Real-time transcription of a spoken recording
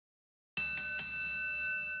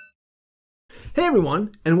Hey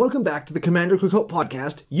everyone, and welcome back to the Commander Cookout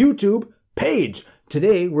Podcast YouTube page.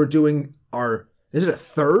 Today we're doing our, is it a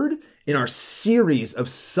third? In our series of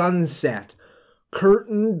Sunset,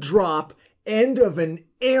 Curtain Drop, End of an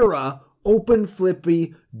Era, Open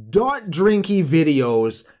Flippy, .drinky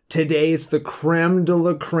videos. Today it's the creme de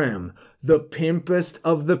la creme, the pimpest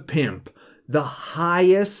of the pimp, the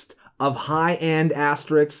highest of high-end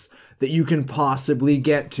asterisks that you can possibly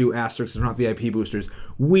get to. Asterisks are not VIP boosters.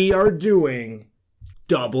 We are doing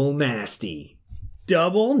Double Nasty.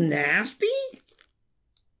 Double Nasty?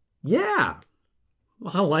 Yeah.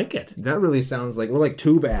 Well, I like it. That really sounds like, we're like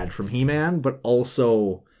Too Bad from He-Man, but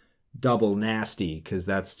also Double Nasty, because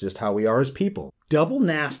that's just how we are as people. Double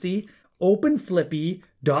Nasty, Open Flippy,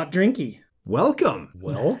 .drinky. Welcome.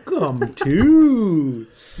 Welcome to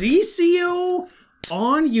CCO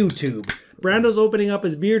on YouTube. Brando's opening up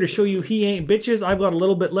his beer to show you he ain't bitches. I've got a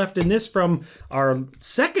little bit left in this from our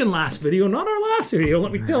second last video, not our last video,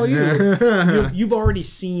 let me tell you. You've already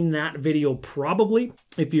seen that video probably.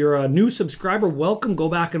 If you're a new subscriber, welcome. Go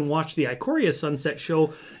back and watch the Ikoria Sunset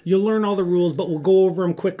show. You'll learn all the rules, but we'll go over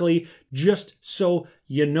them quickly just so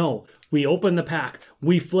you know. We open the pack.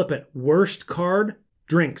 We flip it. Worst card,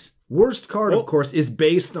 drinks. Worst card, of course, is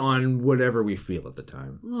based on whatever we feel at the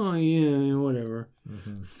time. Oh, yeah, whatever.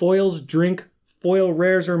 Foils, drink. Foil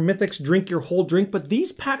rares or mythics, drink your whole drink. But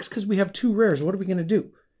these packs, because we have 2 rares, what are we going to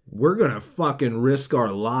do? We're going to fucking risk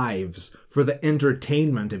our lives for the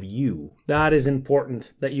entertainment of you. That is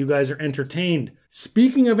important, that you guys are entertained.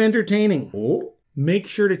 Speaking of entertaining, make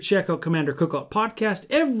sure to check out Commander Cookout Podcast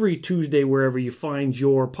every Tuesday wherever you find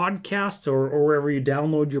your podcasts or wherever you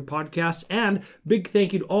download your podcasts. And big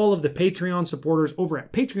thank you to all of the Patreon supporters over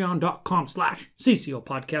at patreon.com/CCO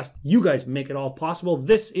Podcast. You guys make it all possible.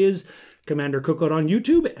 This is Commander Cookout on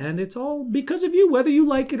YouTube, and it's all because of you, whether you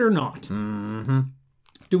like it or not.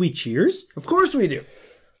 Do we cheers? Of course we do.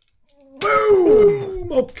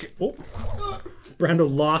 Boom! Okay. Oh.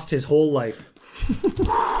 Brando lost his whole life.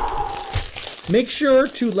 Make sure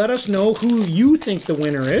to let us know who you think the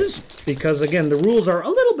winner is, because again, the rules are a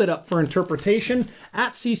little bit up for interpretation.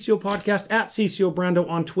 At CCO Podcast, at CCO Brando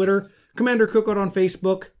on Twitter, Commander Cookout on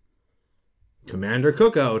Facebook.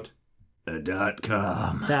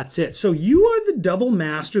 CommanderCookout.com. That's it. So you are the double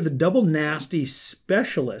master, the double nasty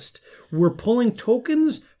specialist. We're pulling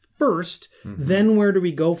tokens first, then where do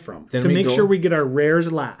we go from? Then to make sure we get our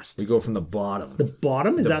rares last. We go from the bottom. The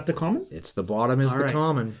bottom? Is that the common? It's the bottom is the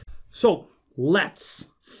common. So, let's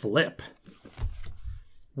flip.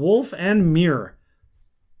 Wolf and Mirror.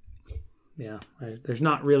 Yeah, there's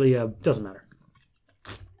not really a... Doesn't matter.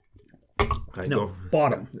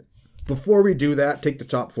 Bottom. Before we do that, take the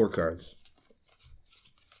top 4 cards.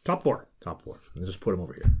 Top 4. Top 4. And just put them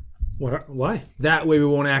over here. Why? That way we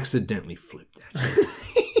won't accidentally flip that.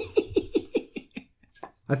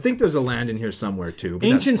 I think there's a land in here somewhere too. But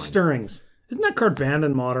Ancient Stirrings. Isn't that card banned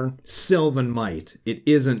in Modern? Sylvan Might. It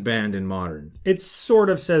isn't banned in Modern. It sort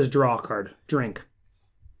of says draw card. Drink.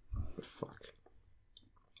 Fuck.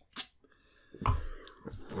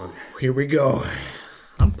 Here we go.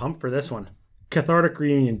 I'm pumped for this one. Cathartic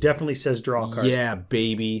Reunion definitely says draw card. Yeah,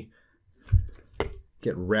 baby.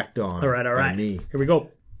 Get wrecked on. All right. Me. Here we go.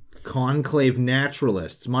 Conclave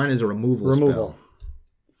Naturalists. Mine is a removal spell.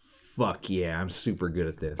 Fuck yeah, I'm super good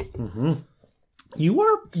at this.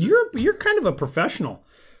 You're kind of a professional.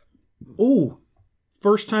 Oh,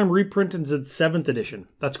 first time reprinted in 7th edition.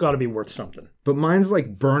 That's got to be worth something. But mine's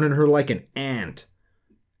like burning her like an ant.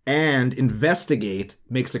 And Investigate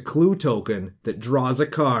makes a clue token that draws a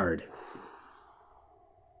card.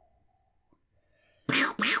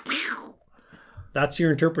 That's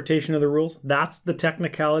your interpretation of the rules? That's the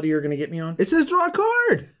technicality you're going to get me on? It says draw a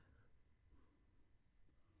card.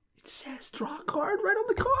 It says draw a card right on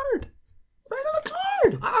the card. Right on the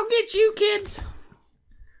card. I'll get you, kids.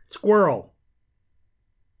 Squirrel.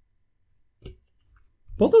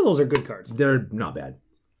 Both of those are good cards. They're not bad.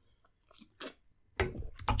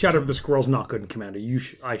 Chatter of the Squirrel's not good in Commander.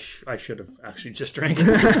 I should have actually just drank.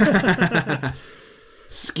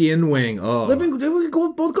 Skin Wing. Oh. We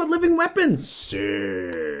both got living weapons.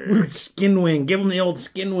 Sick. Skin Wing. Give them the old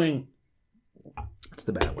Skin Wing. It's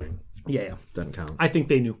the Bat Wing. Yeah. Doesn't count. I think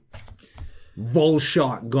they knew.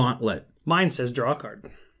 Volshot Gauntlet. Mine says draw a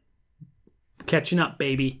card. Catching up,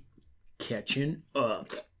 baby. Catching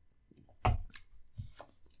up.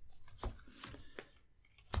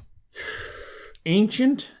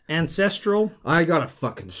 Ancient, Ancestral. I got a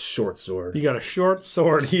fucking short sword. You got a short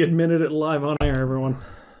sword. He admitted it live on air, everyone.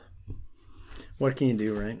 What can you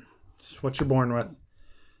do, right? It's what you're born with.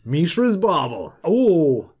 Mishra's Bauble.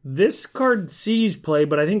 Oh, this card sees play,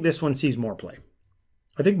 but I think this one sees more play.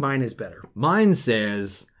 I think mine is better. Mine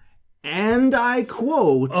says, and I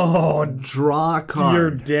quote, Oh, draw a card.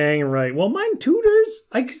 you're dang right. Well, mine tutors.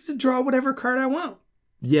 I get to draw whatever card I want.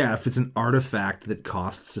 Yeah, if it's an artifact that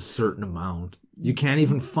costs a certain amount. You can't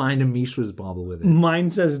even find a Mishra's Bauble with it.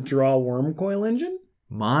 Mine says draw worm coil engine.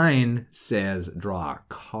 Mine says draw a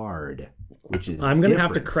card, which is I'm going to have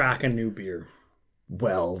to different. crack a new beer.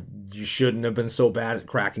 Well, you shouldn't have been so bad at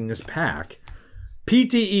cracking this pack.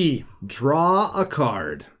 PTE. Draw a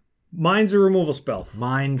card. Mine's a removal spell.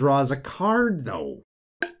 Mine draws a card, though.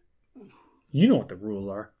 You know what the rules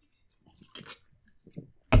are.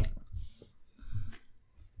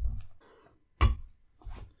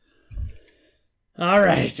 All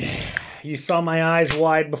right. You saw my eyes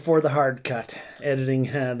wide before the hard cut. Editing,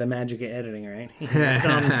 the magic of editing, right?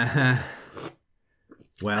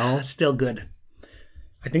 Well, Still good.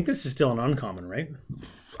 I think this is still an uncommon, right?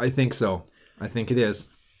 I think so. I think it is.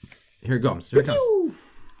 Here it comes. Here it comes.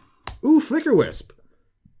 Ooh, Flicker Wisp.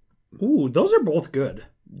 Ooh, those are both good.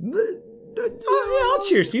 Oh, yeah, I'll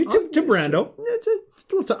cheers to you. To Brando.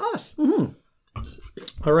 To us.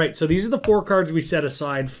 All right, so these are the 4 cards we set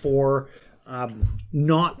aside for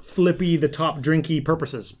not Flippy the Top.drinky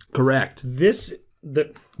purposes. Correct.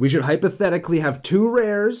 We should hypothetically have 2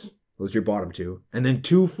 rares. Those are your bottom 2. And then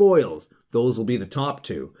 2 foils. Those will be the top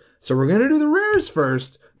 2. So we're going to do the rares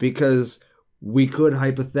first because we could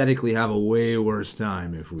hypothetically have a way worse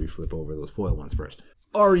time if we flip over those foil ones first.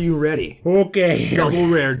 Are you ready? Okay. Double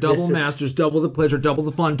rare, double masters, double the pleasure, double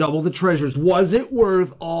the fun, double the treasures. Was it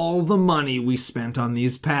worth all the money we spent on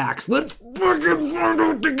these packs? Let's fucking find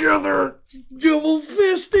out together. Double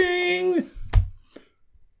fisting.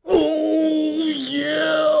 Oh,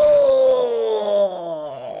 yeah.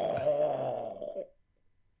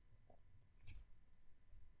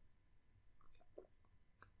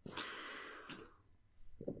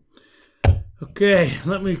 Okay,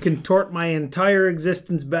 let me contort my entire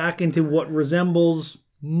existence back into what resembles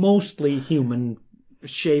mostly human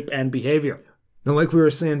shape and behavior. Now, like we were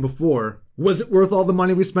saying before, was it worth all the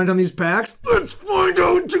money we spent on these packs? Let's find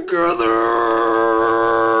out together!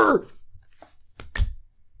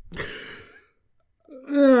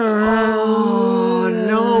 Oh,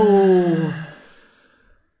 no.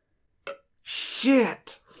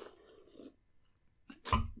 Shit.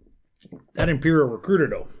 That Imperial Recruiter,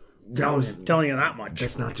 though. That was telling you that much.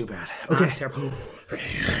 That's not too bad. Okay.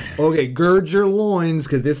 Okay, gird your loins,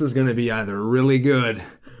 because this is going to be either really good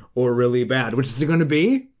or really bad. Which is it going to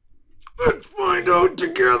be? Let's find out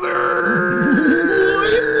together!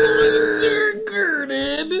 My loins are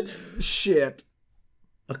girded. Shit.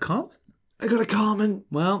 A common? I got a common.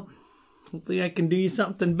 Well, hopefully I can do you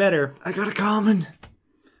something better. I got a common.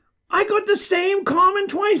 I got the same common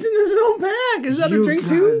twice in this whole pack. Is that a drink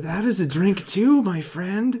too? That is a drink too, my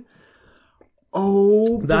friend.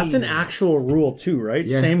 Oh, that's an actual rule too, right?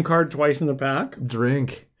 Yeah. Same card twice in the pack.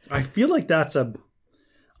 Drink. I feel like that's a...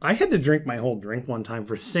 I had to drink my whole drink one time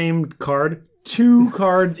for same card, 2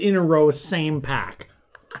 cards in a row, same pack.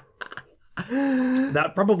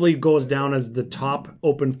 That probably goes down as the top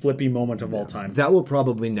open Flippy moment of all time. That will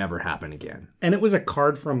probably never happen again. And it was a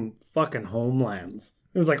card from fucking Homelands.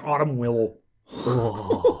 It was like Autumn Willow.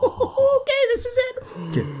 Oh. Okay, this is it.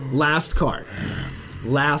 Okay. Last card.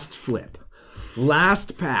 Last flip.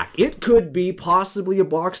 Last pack. It could be possibly a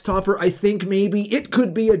box topper. I think maybe it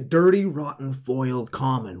could be a dirty, rotten foiled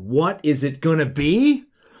common. What is it gonna be?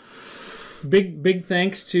 Big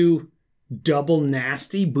thanks to Double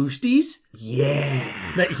Nasty Boosties.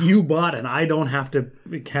 Yeah. That you bought, and I don't have to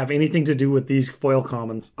have anything to do with these foil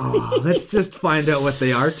commons. Oh, let's just find out what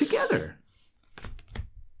they are together.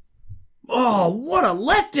 Oh, what a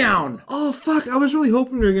letdown! Oh, fuck. I was really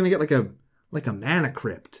hoping we were gonna get like a mana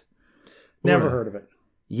crypt. Never heard of it.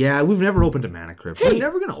 Yeah, we've never opened a mana crypt. Hey. We're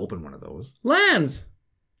never gonna open one of those. Lands!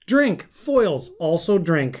 Drink. Foils. Also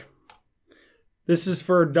drink. This is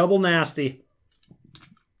for Double Nasty.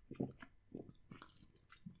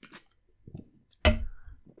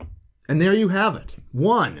 And there you have it.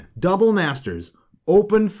 1. Double Masters.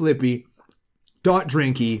 Open Flippy.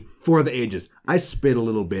 .drinky for the ages. I spit a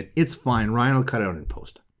little bit. It's fine. Ryan will cut it out in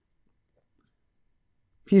post.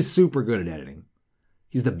 He's super good at editing.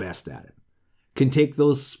 He's the best at it. Can take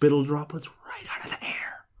those spittle droplets right out of the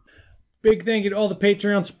air. Big thank you to all the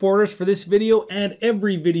Patreon supporters for this video and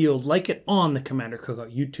every video like it on the Commander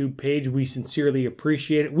Cookout YouTube page. We sincerely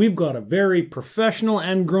appreciate it. We've got a very professional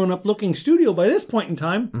and grown-up looking studio by this point in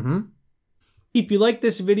time. Mm-hmm. If you like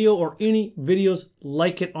this video or any videos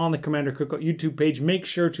like it on the Commander Cookout YouTube page, make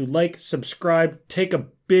sure to like, subscribe, take a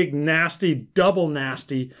big nasty, double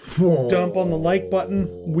nasty dump on the like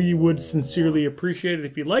button. We would sincerely appreciate it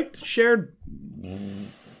if you liked, shared,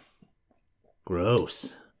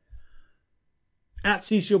 Gross. At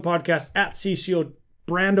CCO Podcast, at CCO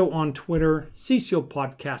Brando on Twitter, CCO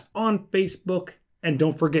Podcast on Facebook, and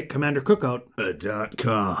don't forget Commander Cookout.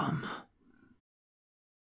 .com.